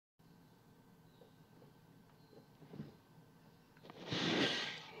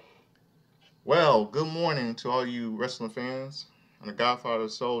Well, good morning to all you wrestling fans. I'm the Godfather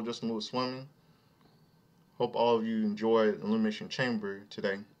of Soul, Justin Lewis Swimming. Hope all of you enjoyed Elimination Chamber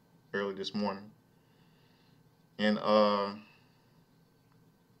today, early this morning. And uh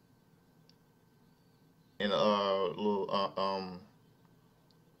and little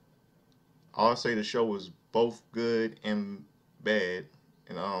I'll say the show was both good and bad.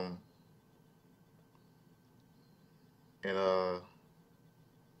 And um and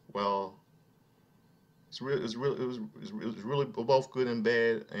well, it was really both good and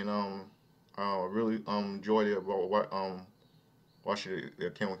bad. And I really enjoyed it. Watched it.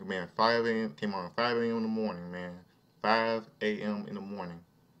 It came on, man, 5 a.m. Came on 5 a.m. in the morning, man. 5 a.m. in the morning.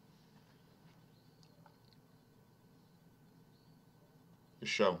 The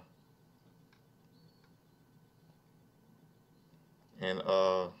show. And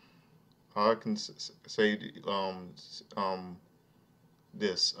I can say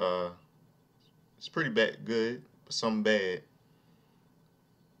this it's pretty bad, good, but some bad.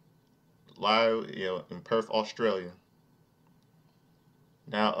 Live, in Perth, Australia.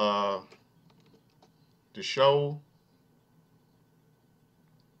 Now, the show.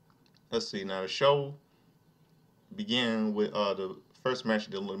 Let's see. Now the show began with the first match,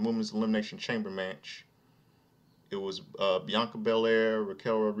 the Women's Elimination Chamber match. It was Bianca Belair,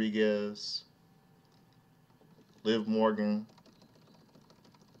 Raquel Rodriguez, Liv Morgan,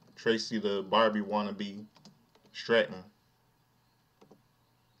 Tracy the Barbie wannabe, Stratton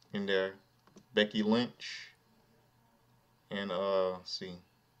in there, Becky Lynch, and let's see,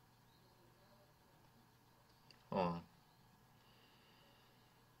 hold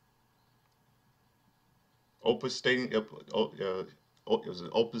Opus Stadium. It was an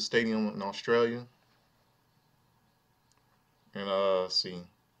Opus Stadium in Australia, and let's see.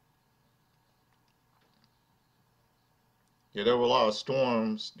 Yeah, there were a lot of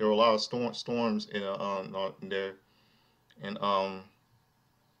storms. There were a lot of storms in there, and let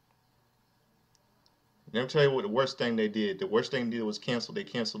me tell you what the worst thing they did. The worst thing they did was cancel. They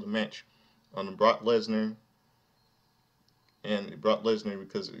canceled the match on Brock Lesnar because Brock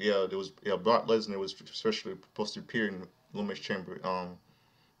Lesnar was especially supposed to appear in the Elimination Chamber.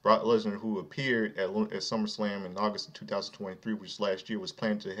 Brock Lesnar, who appeared at SummerSlam in August of 2023, which last year, was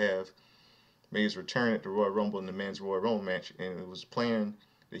planned to have made his return at the Royal Rumble in the Men's Royal Rumble match, and it was planned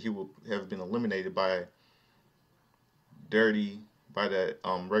that he would have been eliminated by that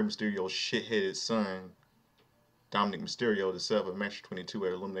Rey Mysterio's shit-headed son, Dominic Mysterio, to set up a match 22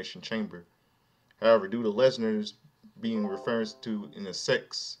 at Elimination Chamber. However, due to Lesnar's being referred to in a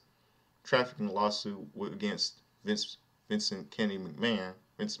sex trafficking lawsuit against Vincent McMahon,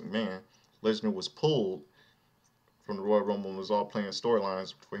 Lesnar was pulled from the Royal Rumble and was all playing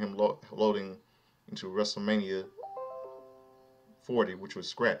storylines for him loading into WrestleMania 40, which was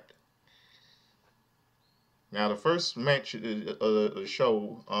scrapped. Now, the first match of the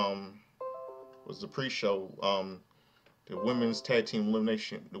show was the pre-show. The women's tag team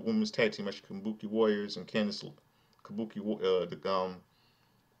elimination, the women's tag team match, Kabuki Warriors and the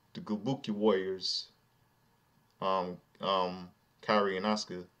Kabuki Warriors, Kyrie and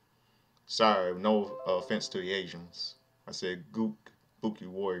Asuka. Sorry, no offense to the Asians. I said Kabuki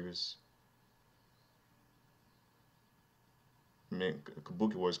Warriors. I mean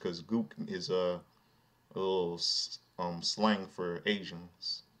Kabuki Warriors because Gook is a little slang for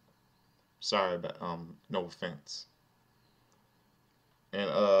Asians. Sorry, but no offense. And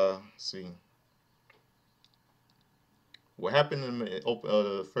see what happened in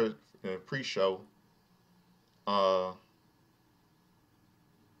the first pre-show.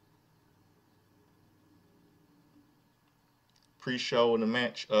 Pre-show in the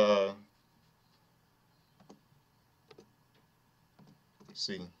match.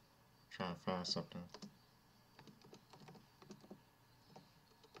 See, trying to find something.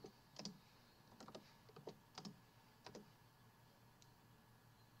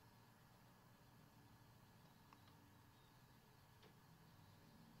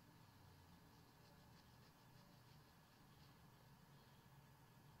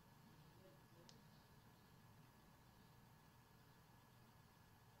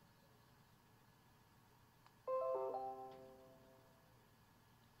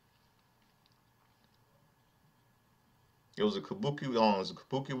 It was a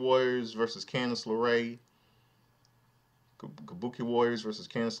Kabuki Warriors versus Candice LeRae. Kabuki Warriors versus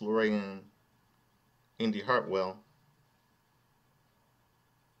Candice LeRae and Indy Hartwell.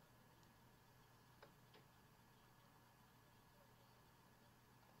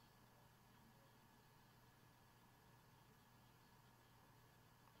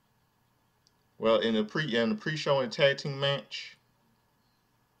 In the pre-show and tag team match, it was Kabuki Warriors versus Candice LeRae and Indy Hartwell. Well, in the pre-show and tag team match, it was Kabuki Warriors versus Candice LeRae and Indy Hartwell. Well, in the pre-show and tag team match, it was Kabuki Warriors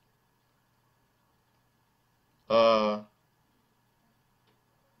versus Candice LeRae and Indy Hartwell. Uh,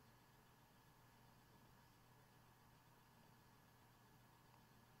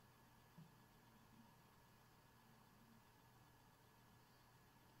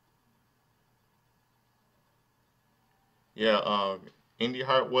 yeah. Indy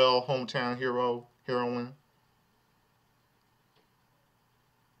Hartwell, hometown heroine,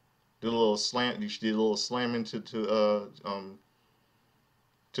 did a little slam. She did a little slamming took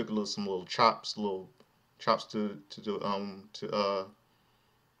a little some little chops to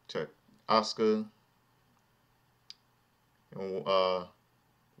Oscar. And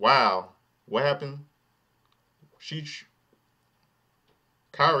wow, what happened? She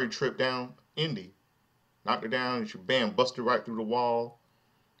Kyrie tripped down Indy, knocked her down, and she bam busted right through the wall.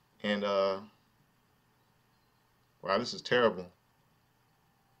 And wow, this is terrible.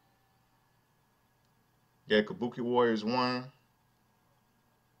 Yeah, Kabuki Warriors won.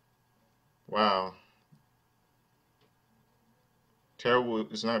 Wow, terrible.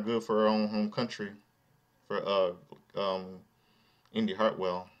 It's not good for her own home country for Indy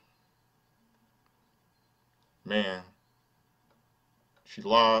Hartwell. Man, she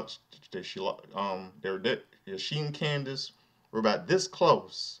lost. She and Candace were about this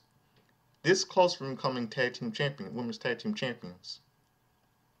close from becoming women's tag team champions.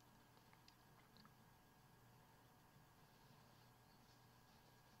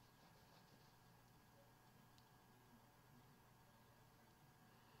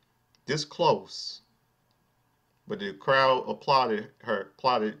 This close, but the crowd applauded her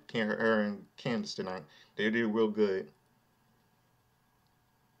and Candace tonight. They did real good.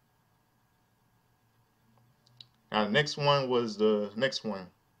 Now the next one was the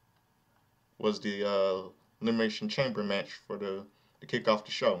Elimination Chamber match to kick off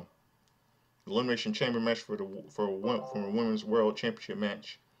the show. The Elimination Chamber match for a Women's World Championship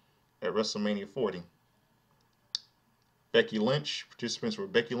match at WrestleMania 40. Becky Lynch participants were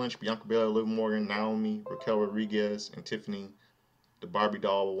Becky Lynch, Bianca Belair, Liv Morgan, Naomi, Raquel Rodriguez, and Tiffany, the Barbie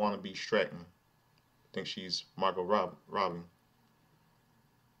doll wannabe Stratton. I think she's Margot Robbie.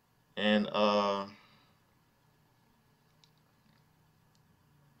 And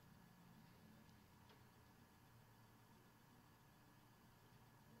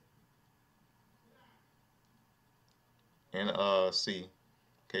see.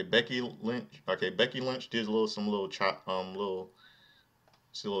 Okay, Becky Lynch. Okay, Becky Lynch did some little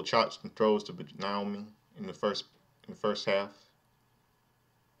little chops and throws to Naomi in the first half.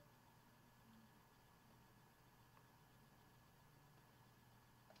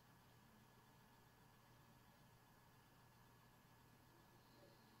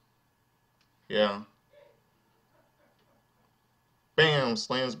 Yeah. Bam!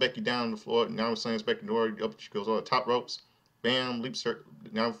 Slams Becky down on the floor. Now slams Becky door up. She goes on the top ropes. Bam! Leaps her.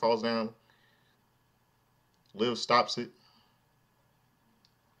 Now falls down. Liv stops it.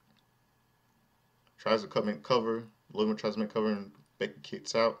 Tries to make cover. Logan tries to make cover and Becky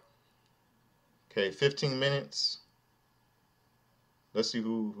kicks out. Okay, 15 minutes. Let's see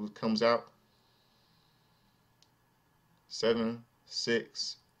who comes out. 7,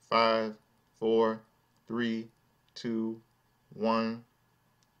 6, 5, 4, 3, 2, 1.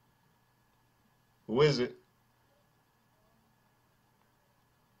 Who is it?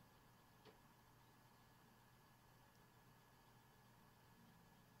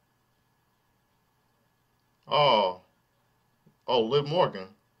 Oh, Liv Morgan.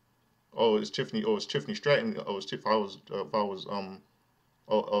 Oh, it's Tiffany. Oh, it's Tiffany Stratton. Oh, it's Tiff. If I was if I was,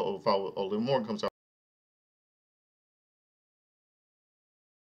 Liv Morgan comes out.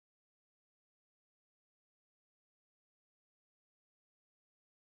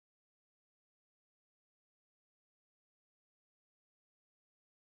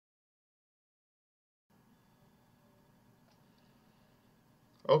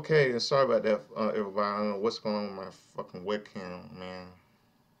 Okay, sorry about that, everybody. I don't know what's going on with my fucking webcam, man.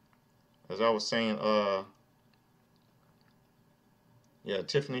 As I was saying, yeah,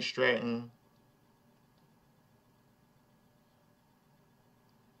 Tiffany Stratton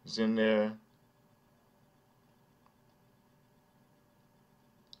is in there,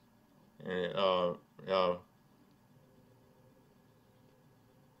 and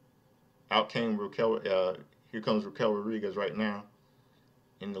out came Raquel. Here comes Raquel Rodriguez right now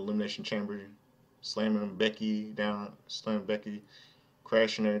in the Elimination Chamber, slamming Becky down, slamming Becky,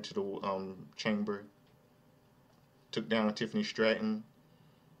 crashing her into the chamber. Took down Tiffany Stratton.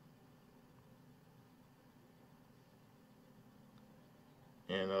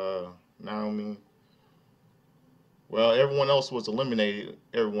 And Naomi. Well, everyone else was eliminated.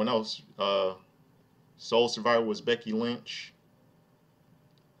 Everyone else. Sole survivor was Becky Lynch.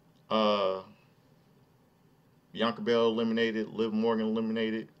 Uh, Bianca Belair eliminated. Liv Morgan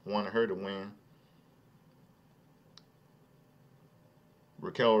eliminated. Wanted her to win.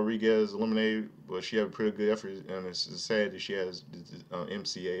 Raquel Rodriguez eliminated, but she had a pretty good effort, and it's sad that she has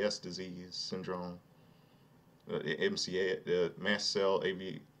MCAS disease syndrome. MCA, the mast cell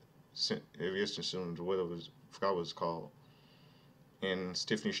aviation syndrome, or whatever, I forgot what it's called. And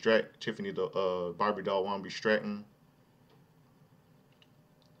Tiffany the Barbie doll wannabe Stratton,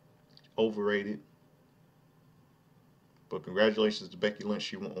 overrated. But congratulations to Becky Lynch,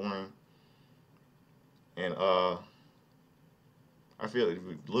 she won. And I feel like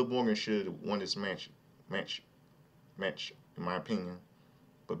Liv Morgan should have won this match, in my opinion.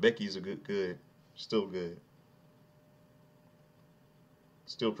 But Becky's a good, still good,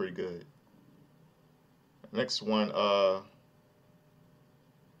 still pretty good. Next one,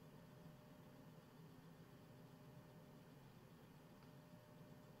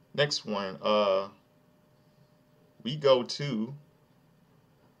 we go to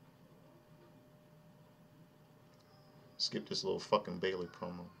skip this little fucking Bailey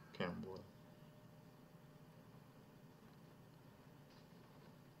promo, camera boy.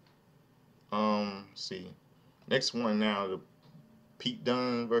 Let's see. Next one now, the Pete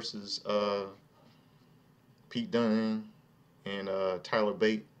Dunne versus Pete Dunne and Tyler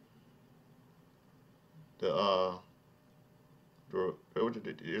Bate. What's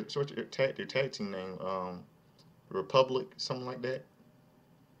their tag team name? Republic, something like that.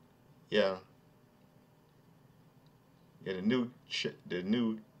 Yeah. Yeah, the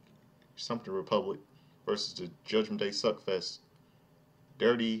new something Republic versus the Judgment Day Suckfest.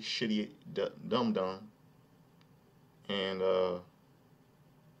 Dirty, shitty, dum dum, and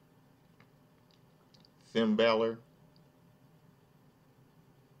Finn Balor.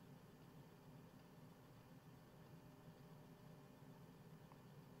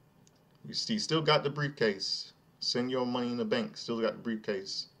 You see, still got the briefcase. Send your money in the bank. Still got the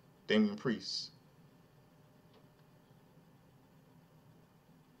briefcase. Damian Priest.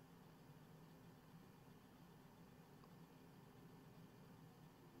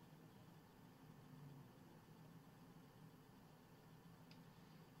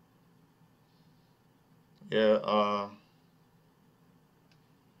 Yeah,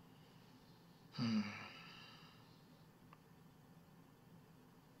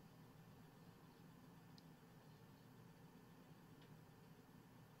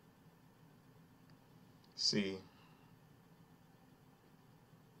 see.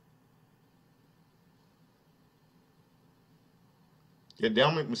 Yeah,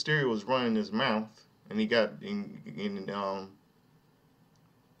 Dominic Mysterio was running his mouth, and he got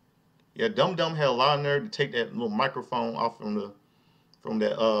yeah, Dum Dum had a lot of nerve to take that little microphone off from that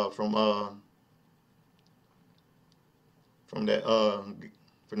from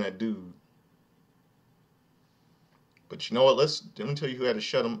that dude. But you know what? Let me tell you who had to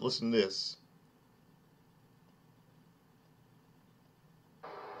shut him. Listen to this.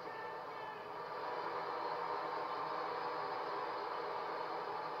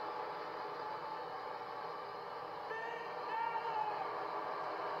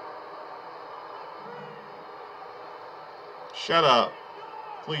 Shut up.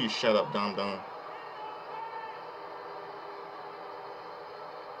 Please shut up, Dum Dum.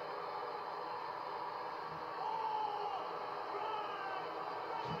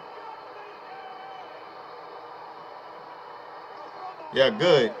 Yeah,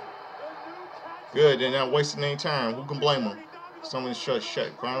 good. Good. They're not wasting any time. Who can blame them? Someone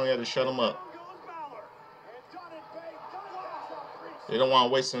finally had to shut them up. They don't want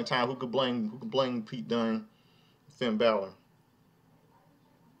to waste any time. Who could blame Pete Dunne, Finn Balor?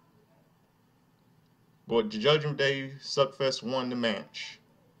 But the Judgment Day Suckfest won the match.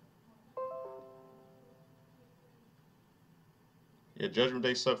 Yeah, Judgment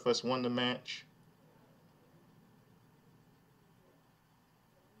Day Suckfest won the match.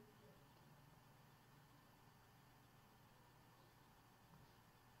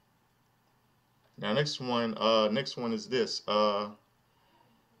 Now next one is this.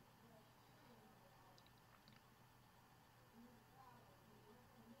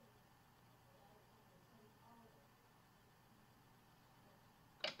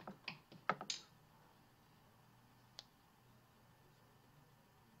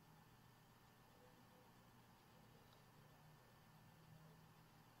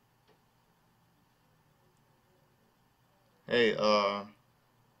 Hey,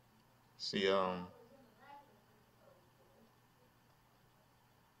 see,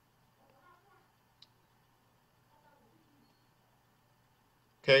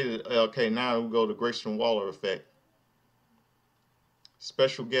 okay, now we go to Grayson Waller effect.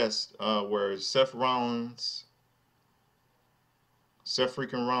 Special guest, where Seth Rollins, Seth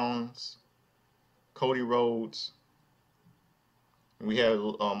freaking Rollins, Cody Rhodes. And we had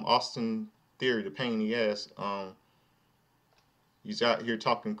Austin Theory, the pain in the ass. He's out here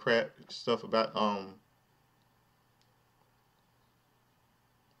talking crap stuff about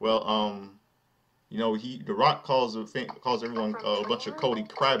well you know, The Rock calls everyone a bunch of Cody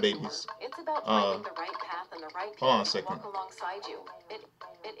crybabies. It's about finding the right path and the right people to walk alongside you. At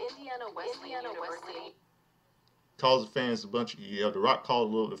Indiana University. Calls the fans a bunch. The Rock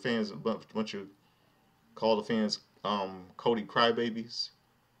called the fans a bunch of Cody crybabies.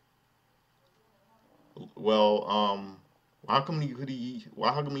 Well, how come he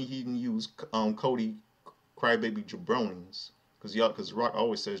didn't use Cody crybaby jabronis? Because Rock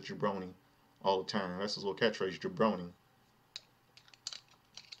always says jabroni all the time. That's his little catchphrase, jabroni.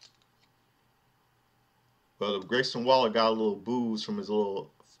 But Grayson Waller got a little booze from his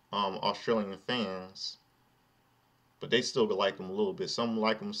little Australian fans. But they still like him a little bit. Some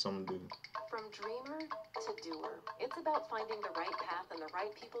like him, some do. From dreamer to doer, it's about finding the right path and the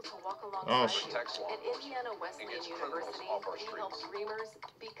right people to walk alongside you. At Indiana Wesleyan University, we help dreamers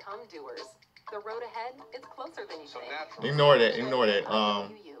become doers. The road ahead is closer than you think. Ignore that.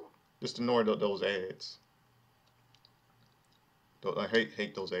 Just ignore those ads. I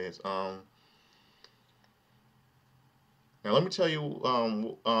hate those ads. Now let me tell you.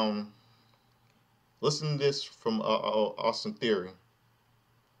 Listen to this from Austin Theory.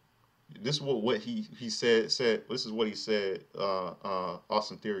 This is what he said. This is what he said.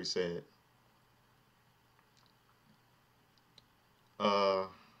 Austin Theory said.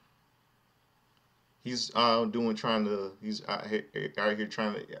 He's out here trying to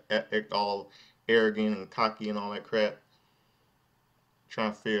act all arrogant and cocky and all that crap.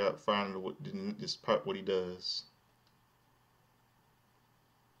 Trying to find what he does.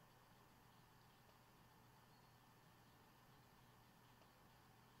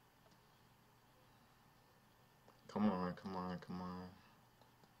 Come on.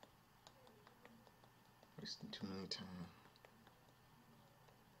 Wasting too many time.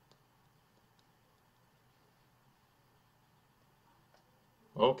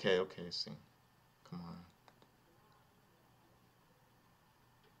 Okay, see. Come on.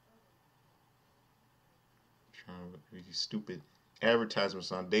 Trying to read these stupid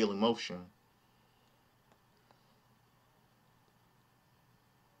advertisements on Dailymotion.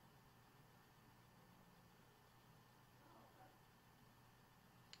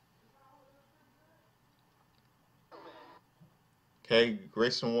 Okay,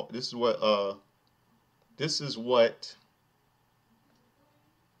 Grayson, this is what okay,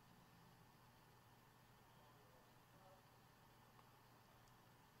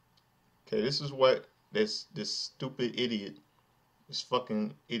 this is what this stupid idiot, this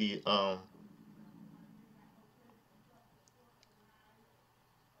fucking idiot,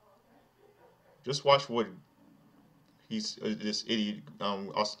 just watch what this idiot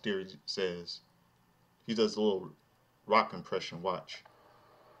Austin Theory says. He does a little Rock impression. Watch.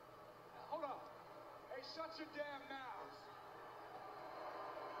 Hold on. Hey, shut your damn mouths.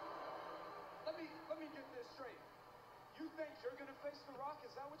 Let me get this straight. You think you're gonna face The Rock?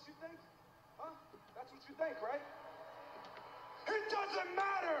 Is that what you think? Huh? That's what you think, right? It doesn't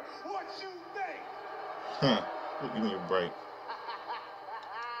matter what you think. Huh. Give me a break.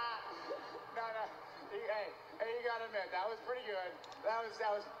 No. Hey, you gotta admit that was pretty good. That was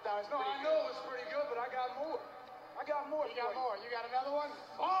pretty good. No, I know it was pretty good, but I got more. You got more. You got another one?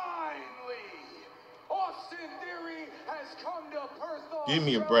 Finally, Austin Theory has come to Perth, Australia. Give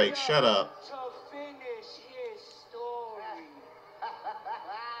me a break. Shut up. To finish his story.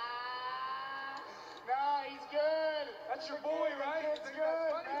 No, he's good. That's your boy, right? It's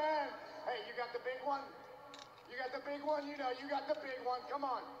good, man. Hey, you got the big one? You got the big one? You know, you got the big one. Come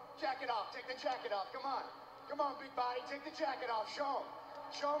on. Jacket off. Take the jacket off. Come on. Come on, big body. Take the jacket off. Show him.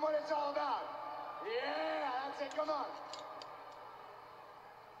 Show him what it's all about. Yeah, that's it. Come on.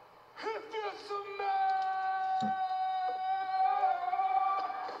 If it's a man.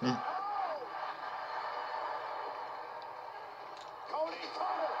 Cody.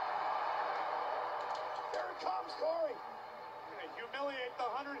 There it comes, Corey. Gonna humiliate the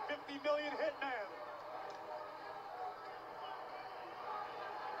 150 million hitman.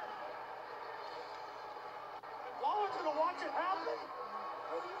 And Lawler's gonna watch it happen.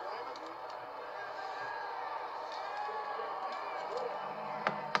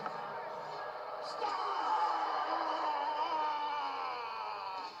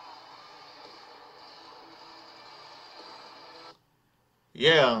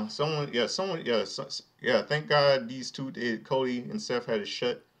 Yeah. Thank God these two Cody and Seth had to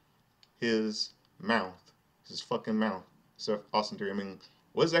shut his mouth, his fucking mouth. Seth Austin Theory. I mean,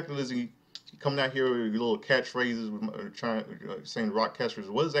 what exactly is he coming out here with little catchphrases, saying Rock catchphrases?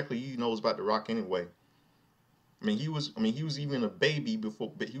 What exactly he knows about The Rock anyway? I mean, he was even a baby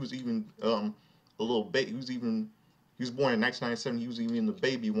before, but he was even a little baby. He was born in 1997. He was even a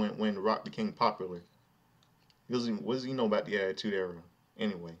baby when The Rock became popular. What does he know about the Attitude Era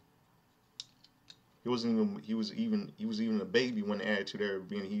anyway? He was even a baby when the Attitude Era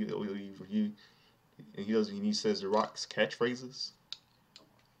began. He says The Rock's catchphrases.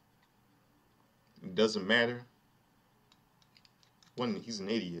 It doesn't matter. He's an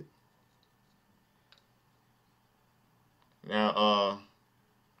idiot. Now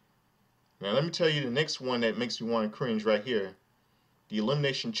let me tell you the next one that makes me want to cringe right here. The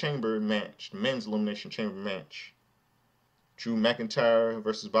Elimination Chamber match, the men's Elimination Chamber match. Drew McIntyre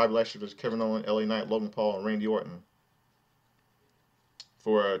versus Bobby Lashley versus Kevin Owens, LA Knight, Logan Paul, and Randy Orton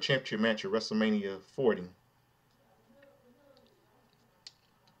for a championship match at WrestleMania 40.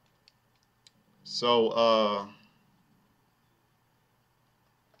 So,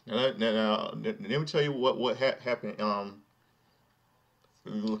 let me tell you what happened.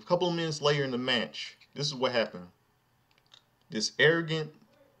 A couple of minutes later in the match, this is what happened. This arrogant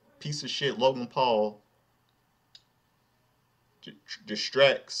piece of shit, Logan Paul,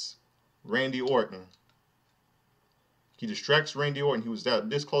 distracts Randy Orton. He distracts Randy Orton. He was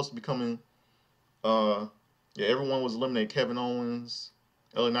this close to becoming. Everyone was eliminated. Kevin Owens,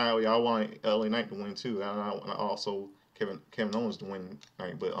 LA Knight. I want LA Knight to win too. And I also Kevin Owens to win.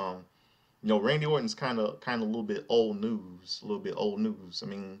 Right, but Randy Orton's kind of a little bit old news. But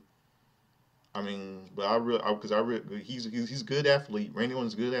he's a good athlete. Randy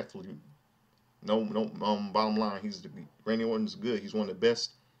Orton's a good athlete. Bottom line, Randy Orton's good. He's one of the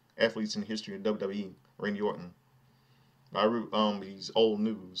best athletes in the history of WWE. Randy Orton. He's old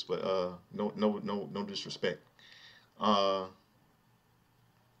news, but no disrespect. LA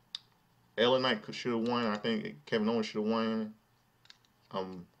Knight should have won. I think Kevin Owens should have won. I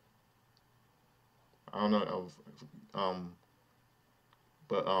don't know.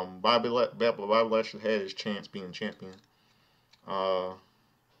 But Bobby Lashley had his chance being champion.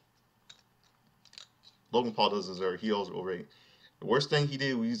 Logan Paul doesn't deserve. He owes already. The worst thing he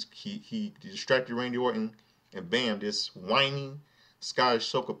did was he distracted Randy Orton, and bam, this whiny Scottish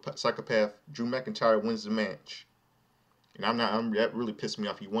psychopath Drew McIntyre wins the match. And that really pissed me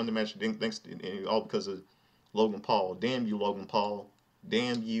off. He won the match thanks all because of Logan Paul. Damn you, Logan Paul.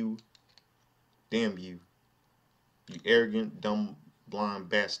 Damn you. Damn you. You arrogant, dumb, blind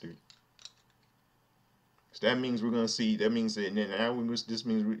bastard. So that means we're gonna see. This means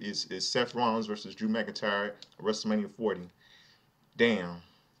is Seth Rollins versus Drew McIntyre at WrestleMania 40. Damn.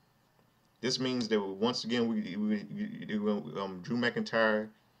 This means that once again Drew McIntyre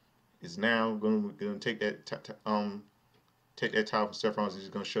is now going to take that title from Seth Rollins. He's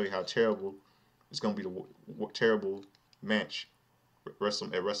going to show you how terrible it's going to be. The terrible match at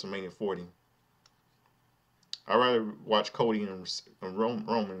WrestleMania 40. I'd rather watch Cody and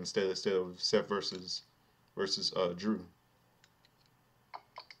Roman instead of Seth versus Drew.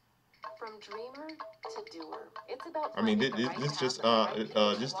 From dreamer to doer, it's about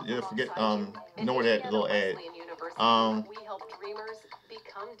this just forget ignore that little ad.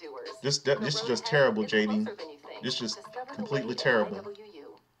 This is just terrible, JD. This is just completely terrible.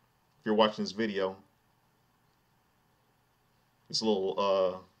 If you're watching this video, this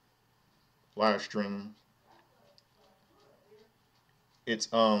little live stream. It's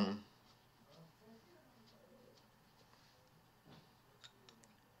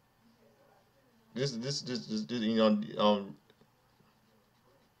this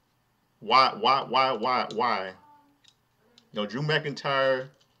why Drew McIntyre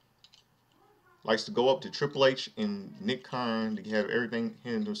likes to go up to Triple H and Nick Khan to have everything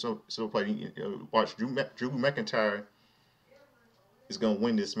handled so play. Watch Drew McIntyre is gonna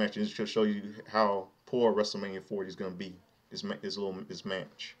win this match, and it's to show you how poor WrestleMania 40 is gonna be. This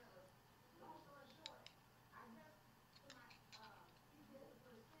match.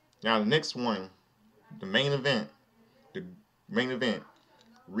 Now the next one, the main event,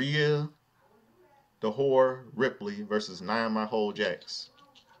 Rhea, the Whore Ripley versus Nia My Whole Jax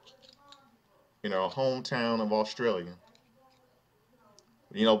in our hometown of Australia.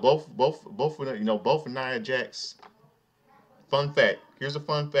 Both of Nia Jax. Fun fact. Here's a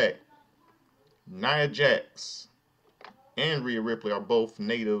fun fact. Nia Jax and Rhea Ripley are both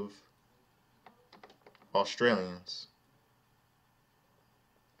native Australians.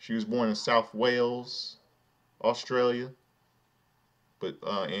 She was born in South Wales, Australia, but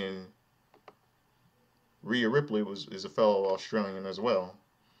and Rhea Ripley is a fellow Australian as well.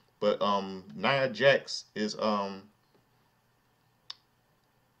 But Nia Jax is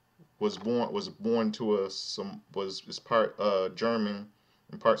was born to is part German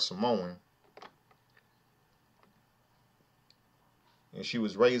and part Samoan, and she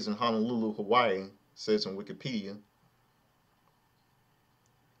was raised in Honolulu, Hawaii. Says in Wikipedia.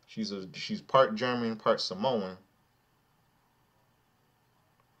 She's part German, part Samoan.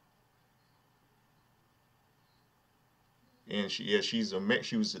 And she's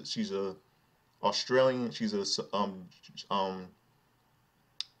a Australian. She's a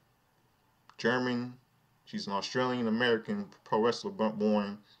German. She's an Australian American pro wrestler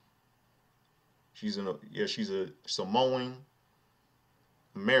born. She's a Samoan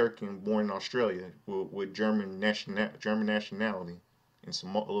American born in Australia with German nationality and a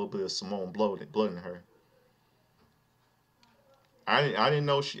little bit of Samoan blood in her. I didn't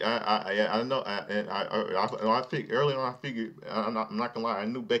know she I know I figured early on. I figured I'm not gonna lie. I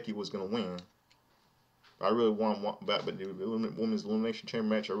knew Becky was gonna win. I really want back, but the women's elimination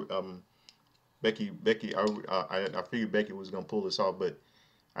chamber match. Becky. I figured Becky was gonna pull this off, but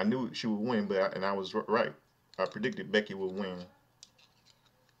I knew she would win. But I was right. I predicted Becky would win.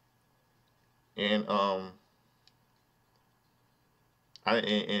 And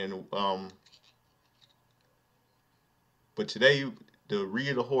but today the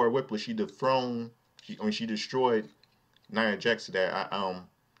Rhea the Horror Whippler, she dethroned. She destroyed Nia Jax today. I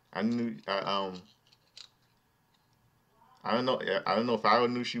knew I don't know. I don't know if I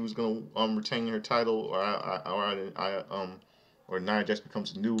knew she was gonna retain her title, or Nia Jax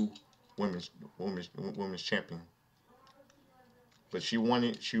becomes the new women's champion. But she won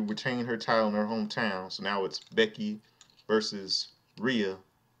it. She retained her title in her hometown. So now it's Becky versus Rhea,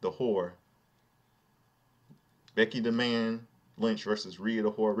 the Whore. Becky the Man Lynch versus Rhea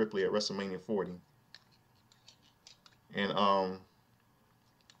the Whore Ripley at WrestleMania 40. And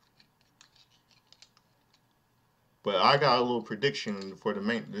but I got a little prediction for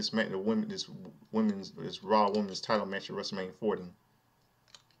this Raw Women's title match at WrestleMania 40.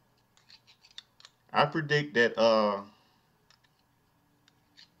 I predict that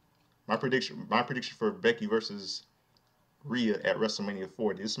my prediction for Becky versus Rhea at WrestleMania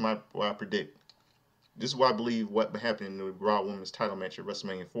 40. This is what I predict. This is what I believe what happened in the Raw Women's title match at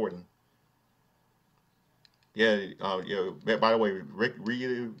WrestleMania 40. Yeah. By the way,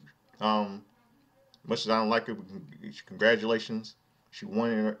 Rhea, much as I don't like her, congratulations. She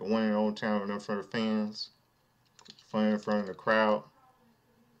won in her own town in front of fans, in front of the crowd.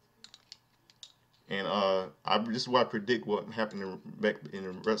 And this is what I predict what happened in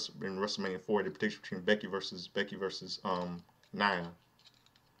WrestleMania 40. The prediction between Becky versus Nia.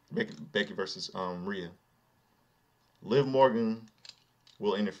 Becky versus Rhea. Liv Morgan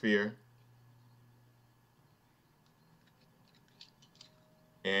will interfere.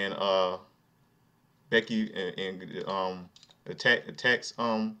 And Becky attacks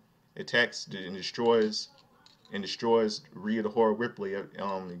and destroys Rhea the Horror Ripley. A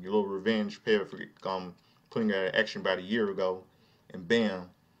little revenge pair for putting her in action about a year ago, and bam,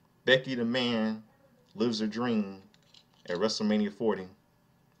 Becky the Man lives her dream at WrestleMania 40.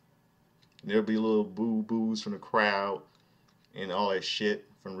 There'll be little boo-boos from the crowd and all that shit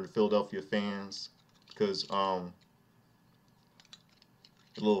from the Philadelphia fans because a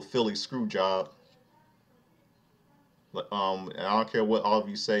little Philly screw job. And I don't care what all of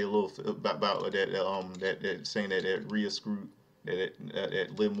you say a little about that saying that Rhea screwed that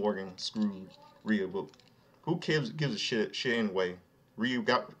Liv Morgan screwed Rhea, but who gives a shit anyway? Rhea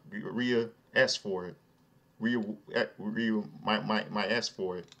asked for it. Rhea might ask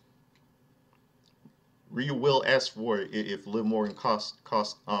for it. Rhea will ask for it if Liv Morgan cost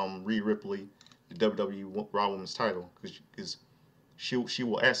Rhea Ripley the WWE Raw Women's title, because she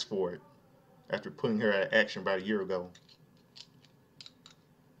will ask for it after putting her out of action about a year ago.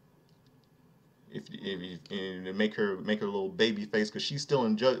 If make her a little baby face, because she's still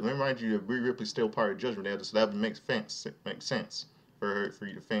in Judgment. Remind you that Rhea Ripley's still part of Judgment Day, so that would make sense for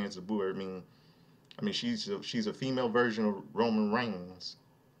you fans to boo her. I mean she's a female version of Roman Reigns,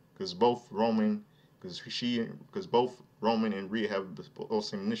 because both Roman and Rhea have both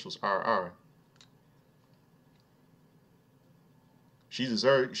same initials, RR.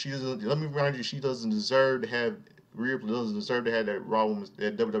 Let me remind you, Rhea doesn't deserve to have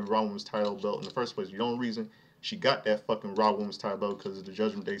that WWE Raw Women's title belt in the first place. The only reason she got that fucking Raw Women's title belt because of the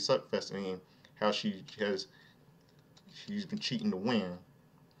Judgment Day Suckfest and how she's been cheating to win.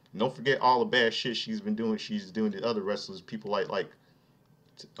 And don't forget all the bad shit she's been doing. She's doing to other wrestlers, people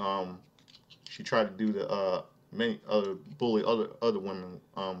she tried to do the many other bully other women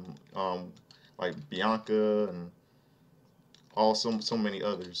like Bianca and so many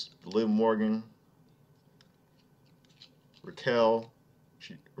others. Liv Morgan, Raquel,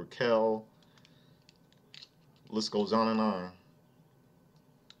 Raquel. List goes on and on.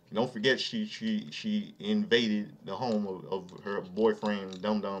 Don't forget, she invaded the home of her boyfriend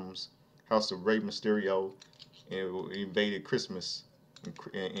Dum Dum's house of Rey Mysterio, and invaded Christmas,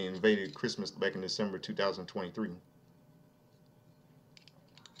 and invaded Christmas back in December 2023.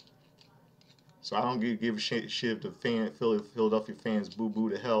 So I don't give a shit if the Philadelphia fans boo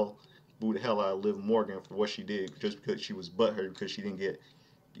the hell out of Liv Morgan for what she did, just because she was butthurt because she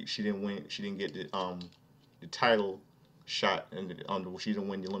didn't win, she didn't get the title shot, and she didn't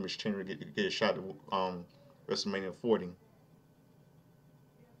win the Elimination Chamber, get a shot at WrestleMania 40.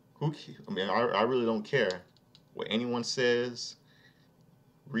 I mean, I really don't care what anyone says.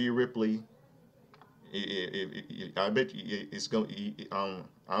 Rhea Ripley, I bet you it's gonna.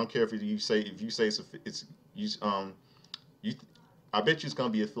 I don't care if you say it's you you. I bet you it's gonna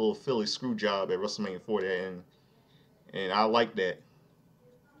be a little Philly screw job at WrestleMania 40, and I like that.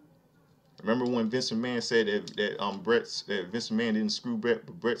 Remember when Vince McMahon said that Vince McMahon didn't screw Brett,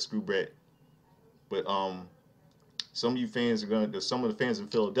 but Brett screwed Brett. But some of you fans some of the fans in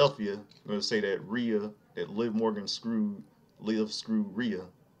Philadelphia are gonna say that Liv Morgan screwed Rhea.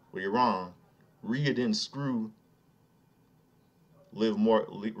 Well, you're wrong. Rhea didn't screw Liv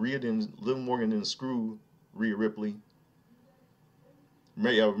Morgan didn't screw Rhea Ripley.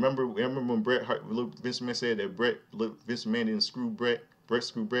 Remember when Vince McMahon said that Vince McMahon didn't screw Brett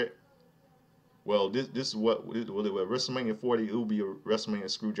screwed Brett. Well, this is what WrestleMania 40, it will be a WrestleMania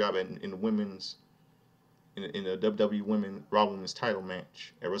screw job in the women's in the WWE Raw Women's title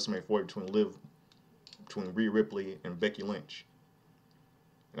match at WrestleMania 40 between Rhea Ripley and Becky Lynch.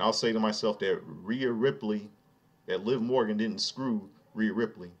 And I'll say to myself that Liv Morgan didn't screw Rhea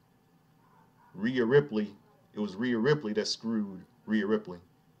Ripley. It was Rhea Ripley that screwed Rhea Ripley.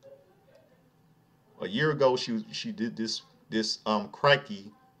 A year ago, she did this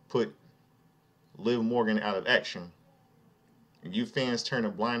crikey put Liv Morgan out of action. And you fans turn a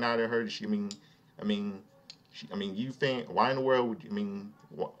blind eye to her. You fan. Why in the world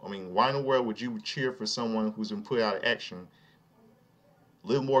would you cheer for someone who's been put out of action?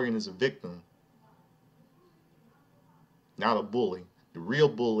 Liv Morgan is a victim, not a bully. The real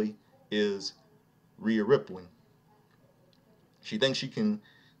bully is Rhea Ripley. She thinks she can.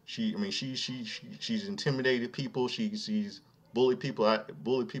 She's intimidated people. She's bullied people,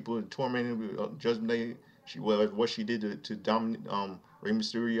 and tormented. Judgment Day. What she did to dominate Rey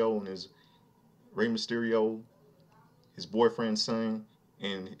Mysterio and his boyfriend's son,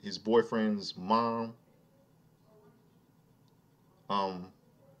 and his boyfriend's mom.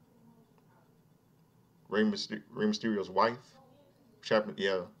 Rey Mysterio's wife.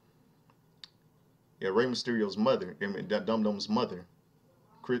 Rey Mysterio's mother. That Dum Dum's mother.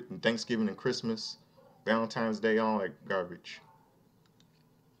 Thanksgiving and Christmas, Valentine's Day, all that garbage.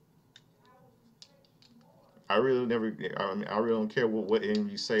 I really don't care what any of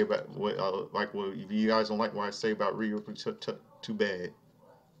you say about if you guys don't like what I say about Rhea, too bad.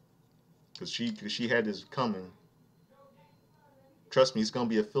 Cause she had this coming. Trust me, it's gonna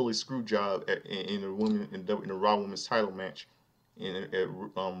be a Philly screw job in the Raw Women's title match,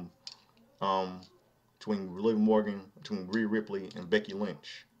 between Liv Morgan, between Rhea Ripley and Becky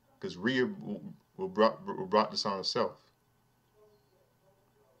Lynch, because Rhea brought this on herself.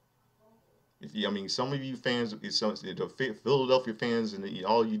 Some of you fans, the Philadelphia fans and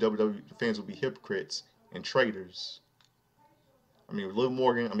all you WWE fans will be hypocrites and traitors. Liv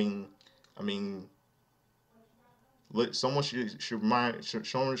Morgan. Someone should remind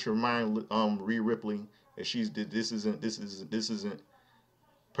Rhea Ripley that this isn't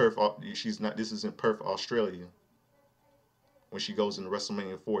Perth. This isn't Perth, Australia. When she goes into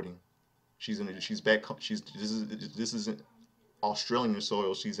WrestleMania 40, she's back. This isn't Australian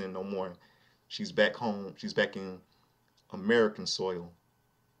soil she's in no more. She's back home. She's back in American soil.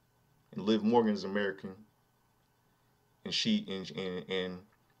 And Liv Morgan is American, and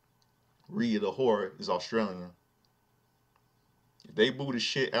Rhea the whore is Australian. If they boo the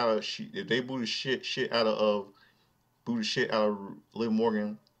shit out of Liv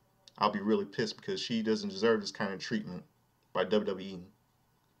Morgan, I'll be really pissed, because she doesn't deserve this kind of treatment by WWE.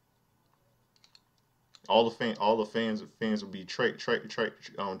 All the fans will be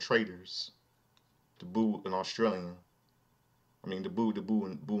traitors to boo an Australian. To boo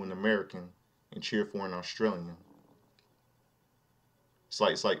an American and cheer for an Australian. It's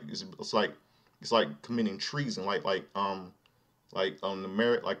like committing treason, like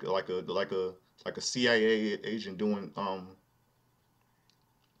a CIA agent doing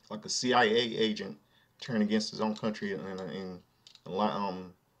like a CIA agent turning against his own country and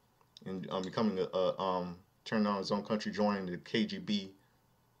becoming turning on his own country, joining the KGB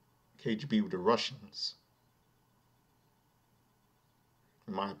KGB with the Russians,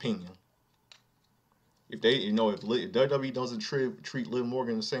 in my opinion. If they, if WWE doesn't treat Liv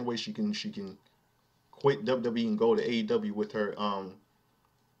Morgan the same way she can quit WWE and go to AEW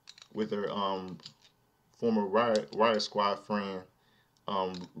with her former Riot Squad friend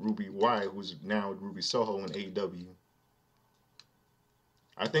Ruby Wyatt, who's now Ruby Soho in AEW.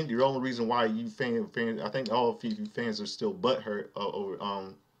 I think the only reason why you fans, I think all of you fans are still butthurt over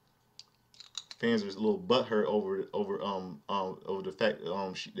fans are a little butthurt over the fact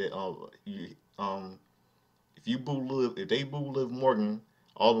if they boo Liv Morgan,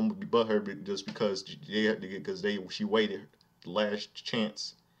 all of them would be butthurt just because she waited the last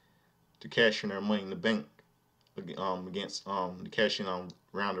chance to cash in her Money in the Bank against to cash in on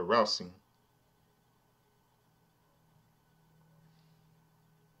Ronda Rousey.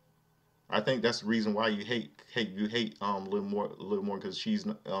 I think that's the reason why you hate Liv Morgan, because she's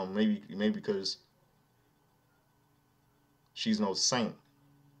maybe because she's no saint.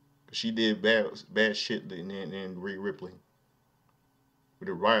 She did bad shit than Rhea Ripley with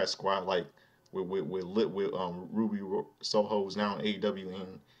the Riot Squad, like with Ruby Soho's now in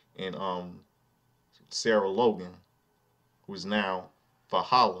AEW and Sarah Logan, who's now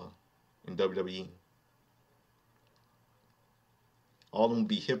Valhalla in WWE. All of them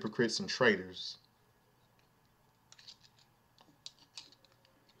be hypocrites and traitors,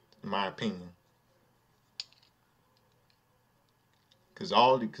 in my opinion. Cause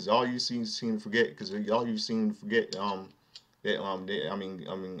all you seem to forget,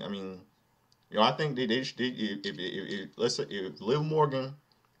 I think if Liv Morgan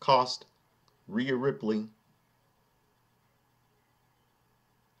cost Rhea Ripley,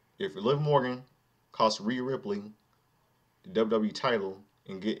 the WWE title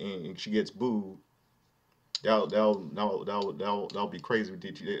and she gets booed, that'll be crazy.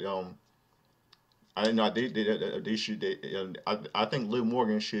 I think Liv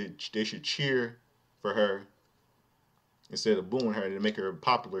Morgan should cheer for her instead of booing her to make her a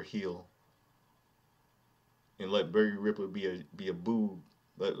popular heel, and let Rhea Ripley be a boo,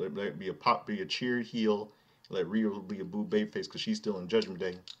 be a cheered heel, and let Rhea be a boo babyface because she's still in Judgment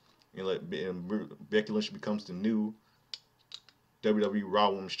Day, and Becky Lynch becomes the new WWE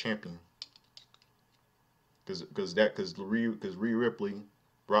Raw Women's Champion. Because Rhea Ripley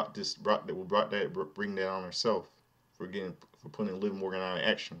bring that on herself for putting Liv Morgan out of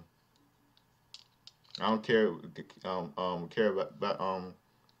action. I don't care about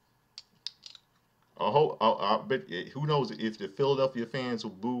I bet who knows if the Philadelphia fans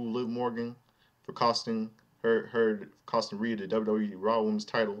will boo Liv Morgan for costing Rhea the WWE Raw Women's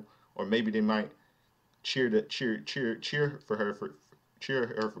title, or maybe they might cheer for her for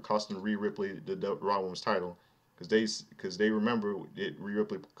costing Rhea Ripley the Raw Women's title, because they remember that Rhea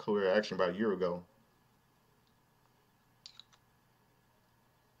Ripley cleared action about a year ago.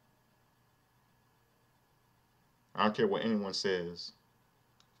 I don't care what anyone says,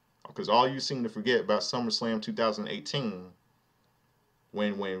 because all you seem to forget about SummerSlam 2018,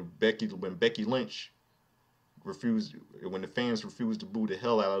 when Becky Lynch when the fans refused to boo the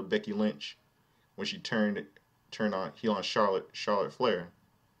hell out of Becky Lynch when she turned on Charlotte Flair.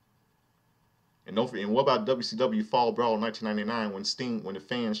 And what about WCW Fall Brawl 1999 when the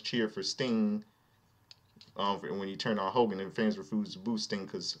fans cheered for Sting when he turned on Hogan, and the fans refused to boo Sting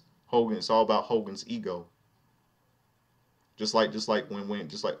because it's all about Hogan's ego. Just like when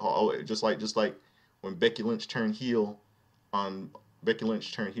Becky Lynch turned heel on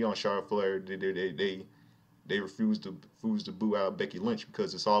Charlotte Flair, they refused to boo out Becky Lynch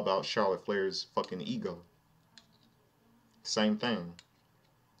because it's all about Charlotte Flair's fucking ego. Same thing.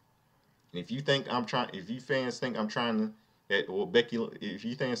 And if you fans think I'm trying to if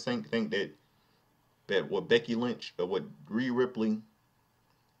you fans think that what Becky Lynch or what Rhea Ripley,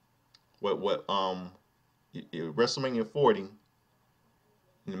 WrestleMania 40, in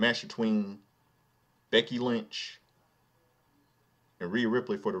the match between Becky Lynch and Rhea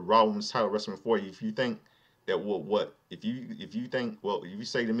Ripley for the Raw Women's title, WrestleMania 40, if you think that if you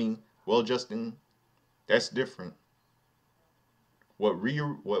say to me, well, Justin, that's different. What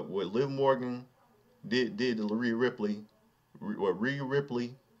Liv Morgan did to Rhea Ripley,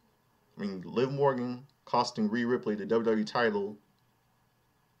 Liv Morgan costing Rhea Ripley the WWE title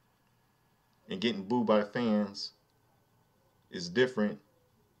and getting booed by the fans is different.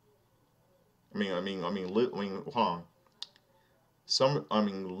 Hold on.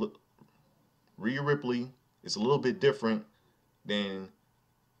 Rhea Ripley is a little bit different than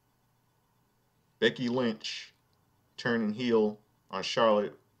Becky Lynch turning heel on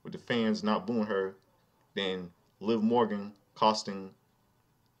Charlotte with the fans not booing her, than Liv Morgan costing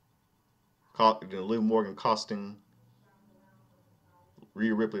Liv Morgan costing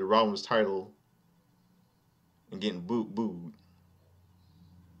Rhea Ripley the Raw Women's title and getting booed.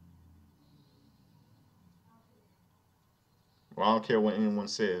 Well, I don't care what anyone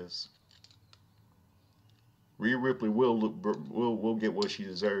says. Rhea Ripley will get what she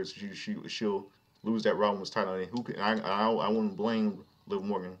deserves. She'll lose that Raw Women's title. And who can, I wouldn't blame Liv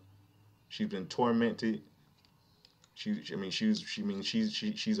Morgan. She's been tormented. She's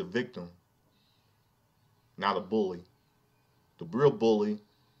a victim, not a bully. The real bully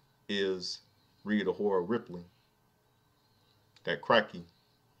is Rhea the Horror Ripley. That cracky.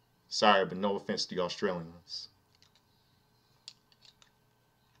 Sorry, but no offense to the Australians.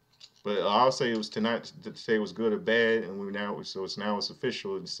 But I'll say it was tonight to say it was good or bad, and now it's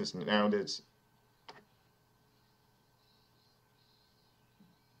official. And since now it's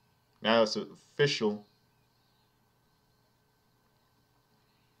official.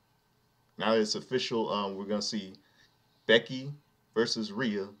 Now that it's official, we're gonna see Becky versus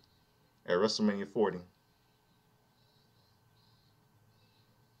Rhea at WrestleMania 40.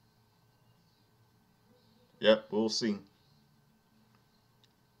 Yep, we'll see.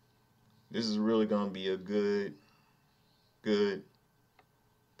 This is really gonna be a good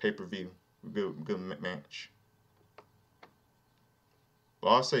pay-per-view, good match.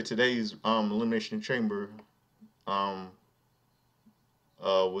 Well, I'll say today's Elimination Chamber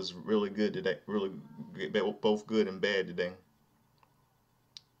was really good today. Really both good and bad today.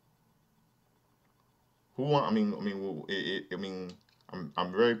 I'm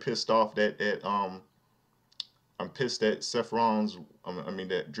very pissed off that I'm pissed that Seth Rollins,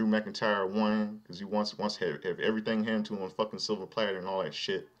 that Drew McIntyre won because he wants to have everything handed to him on fucking silver platter and all that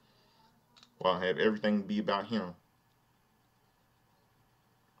shit. While have everything be about him.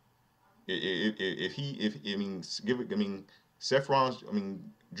 Seth Rollins,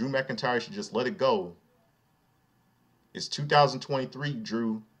 Drew McIntyre should just let it go. It's 2023,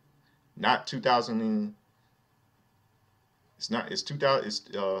 Drew, not 2000. It's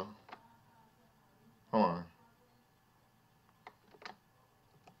 2000. Hold on.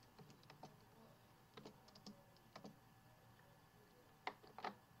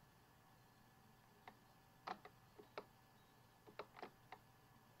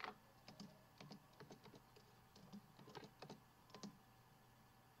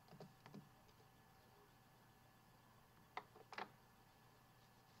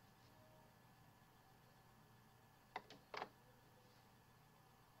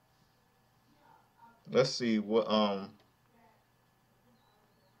 Let's see what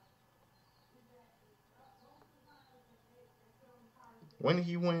when did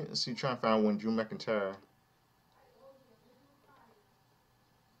he win? Let's see, trying to find when Drew McIntyre.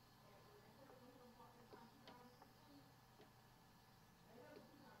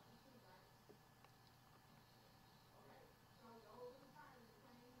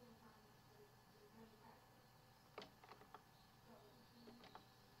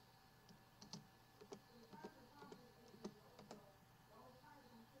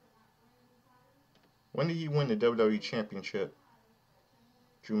 When did he win the WWE Championship?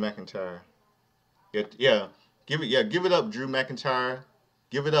 Drew McIntyre. Yeah. Give it up, Drew McIntyre.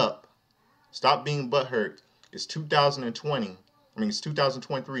 Give it up. Stop being butthurt. It's 2020. It's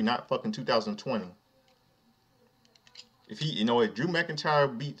 2023, not fucking 2020. If Drew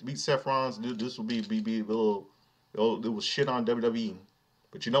McIntyre beat Seth Rollins, this will be a little, it was shit on WWE.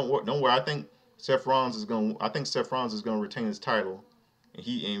 But don't worry. I think Seth Rollins is gonna retain his title. And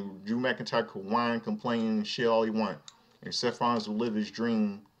Drew McIntyre could whine, complain, and shit all he want. And Seth Rollins will live his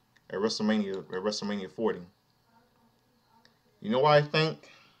dream at WrestleMania 40. You know what I think?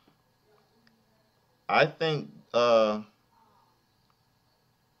 I think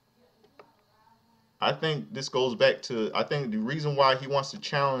this goes back to, I think the reason why he wants to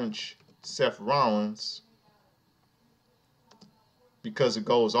challenge Seth Rollins, because it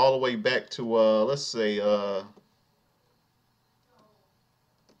goes all the way back to let's say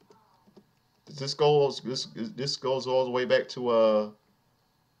this goes all the way back to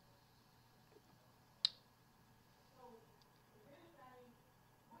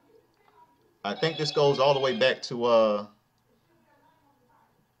I think this goes all the way back to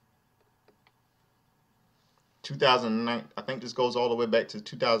 2009. I think this goes all the way back to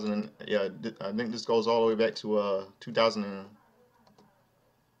 2000. Yeah, I think this goes all the way back to 2000.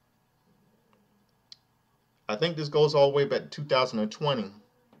 I think this goes all the way back to 2020.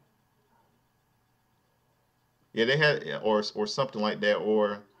 Yeah, they had or something like that,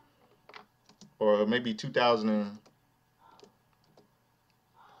 or maybe 2000.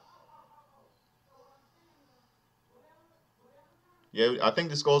 Yeah, I think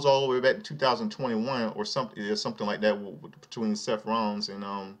this goes all the way back to 2021 or something like that between Seth Rollins and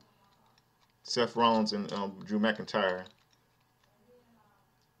Drew McIntyre.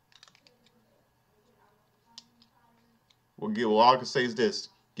 Well, all I can say is this: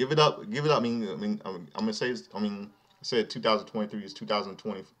 give it up, give it up. I'm gonna say this, I said 2023 is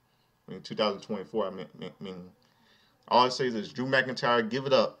 2020. 2024. All I say is this: Drew McIntyre, give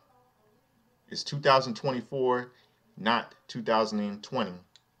it up. It's 2024, not 2020.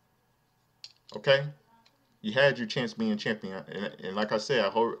 Okay, you had your chance being champion, and like I said, I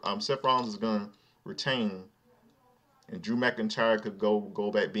hope Seth Rollins is gonna retain, and Drew McIntyre could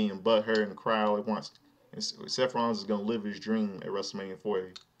go back being butthurt and cry all at once. And Seth Rollins is gonna live his dream at WrestleMania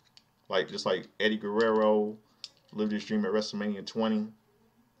 40, just like Eddie Guerrero lived his dream at WrestleMania 20,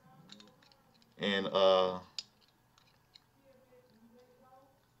 and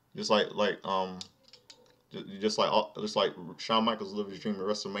just like Shawn Michaels lived his dream at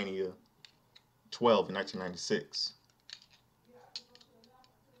WrestleMania 12 in 1996.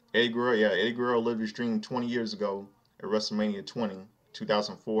 Eddie Guerrero lived his dream 20 years ago at WrestleMania 20,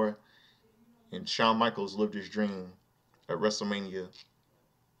 2004, and Shawn Michaels lived his dream at WrestleMania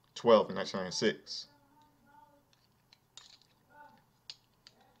 12 in 1996.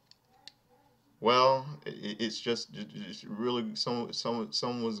 Well, it's really some was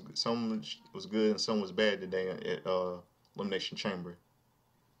good and some was bad today at Elimination Chamber.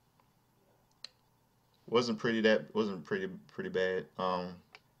 Wasn't pretty bad.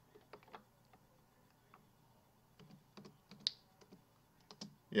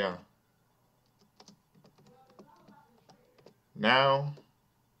 Yeah. Now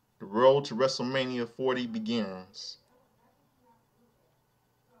the road to WrestleMania 40 begins.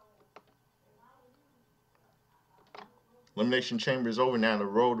 Elimination Chamber is over now. The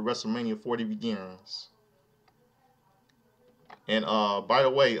road to WrestleMania 40 begins. And by the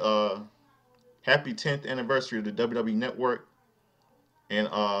way, happy 10th anniversary of the WWE Network. And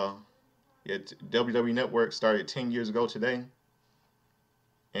yeah, WWE Network started 10 years ago today.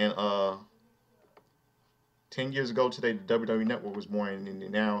 And 10 years ago today, the WWE Network was born.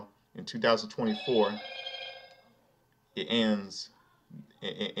 And now in 2024, it ends.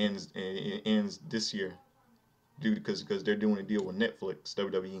 It ends this year, because they're doing a deal with Netflix,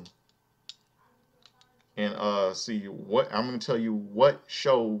 WWE. And see what I'm gonna tell you what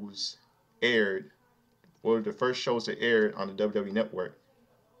shows aired. What were the first shows that aired on the WWE Network?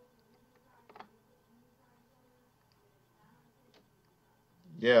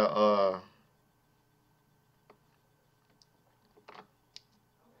 Yeah,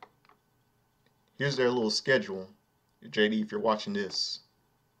 here's their little schedule. JD, if you're watching this.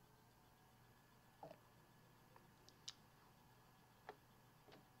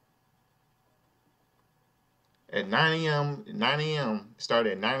 At 9 a.m.,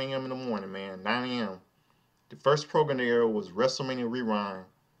 started at 9 a.m. in the morning, man. 9 a.m. The first program they aired was WrestleMania Rewind.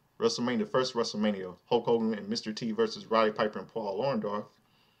 The first WrestleMania. Hulk Hogan and Mr. T versus Roddy Piper and Paul Orndorff.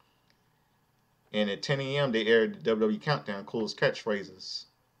 And at 10 a.m. they aired the WWE Countdown, Coolest Catchphrases.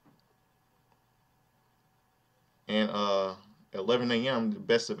 And at 11 a.m. the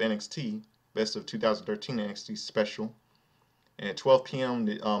Best of NXT, Best of 2013 NXT Special. And at 12 p.m.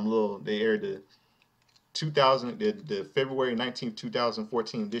 they aired the February 19th,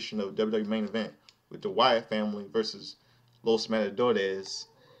 2014 edition of WWE Main Event with the Wyatt family versus Los Matadores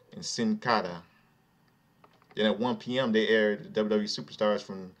and Sin Cara. Then at 1 p.m. they aired the WWE Superstars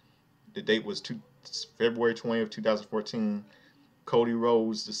from the date was February 20th, 2014. Cody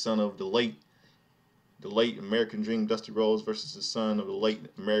Rhodes, the son of the late American Dream Dusty Rhodes versus the son of the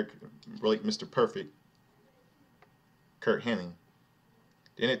late Mr. Perfect Kurt Hennig.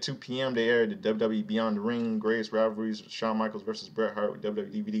 Then at 2 p.m. they aired the WWE Beyond the Ring Greatest Rivalries with Shawn Michaels versus Bret Hart with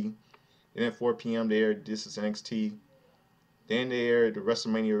WWE DVD. Then at 4 p.m. they aired This Is NXT. Then they aired the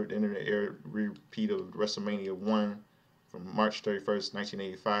WrestleMania, then they aired repeat of WrestleMania 1 from March 31st,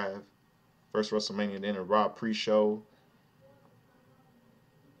 1985. First WrestleMania, then a Raw pre-show.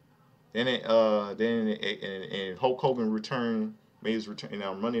 Then and Hulk Hogan made his return. And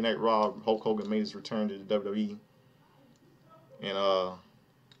on Monday Night Raw, Hulk Hogan made his return to the WWE. And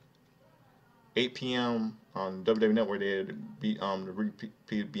 8 p.m. on WWE Network, they aired the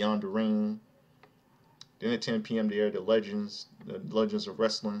repeat Beyond the Ring. Then at 10 p.m. they aired the Legends of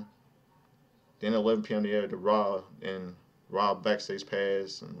Wrestling. Then at 11 p.m. they aired the Raw and Raw Backstage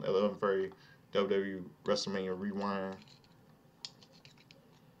Pass, and 11:30 WWE WrestleMania Rewind.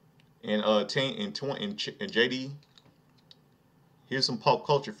 And JD, here's some pop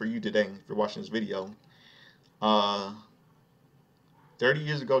culture for you today if you're watching this video. 30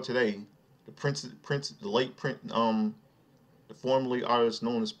 years ago today, the The formerly artist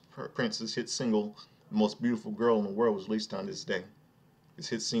known as Prince's hit single, The Most Beautiful Girl in the World, was released on this day. His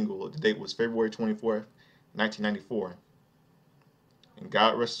hit single, the date was February 24th, 1994. And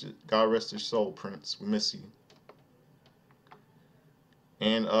God rest his soul, Prince. We miss you.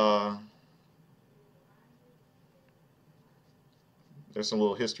 And there's some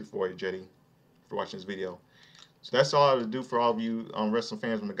little history for you, Jetty, for watching this video. So that's all I would do for all of you wrestling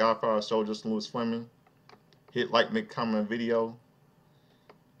fans from the Godfather Soul, Justin Lewis Fleming. Hit like, make, comment, video.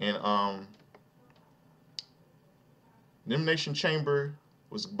 And Elimination Chamber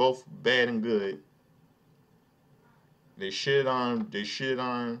was both bad and good. They shit on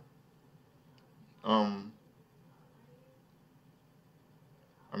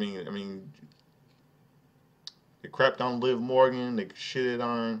I mean they crapped on Liv Morgan, they shitted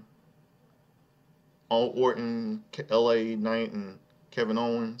on Orton, LA Knight, and Kevin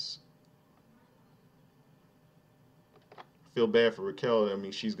Owens. I feel bad for Raquel. I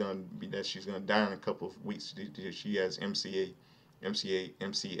mean, she's gonna die in a couple of weeks. She has MCAS,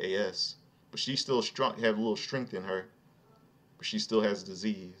 but she's still strong. Have a little strength in her, but she still has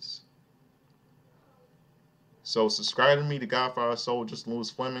disease. So subscribe to me, the Godfather Soul, Justin Lewis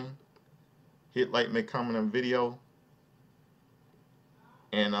Fleming. Hit like, make, comment on video,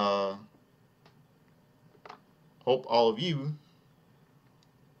 and hope all of you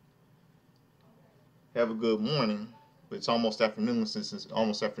have a good morning. But it's almost afternoon, since it's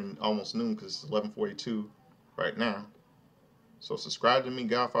almost noon, because it's 11:42 right now. So subscribe to me,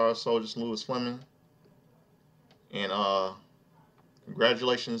 Godfather Soul, Justin Lewis Fleming, and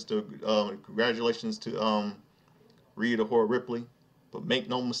congratulations to Rhea the Horror Ripley. But make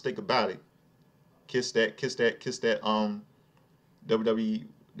no mistake about it, kiss that WWE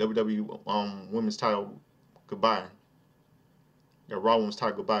women's title goodbye. That Raw Women's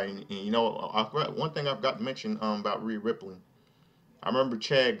title goodbye. And you know, one thing I've got to mention about Rhea Ripley. I remember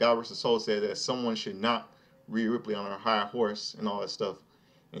Chad, God rest his soul, said that someone should knock Rhea Ripley on her high horse and all that stuff,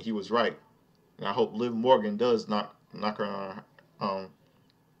 and he was right. And I hope Liv Morgan does knock her on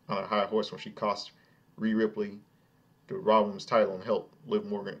her high horse when she costs Rhea Ripley the Raw Women's title and help Liv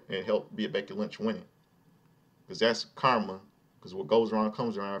Morgan and help Becky Lynch win it. Because that's karma. Because what goes around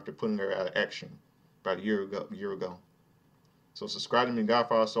comes around after putting her out of action about a year ago. So subscribe to me,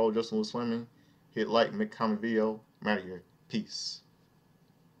 Godfather Soul, Justin Lewis Fleming. Hit like, make comment video. I'm out of here. Peace.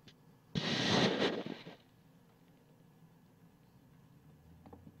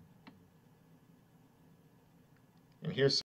 And here's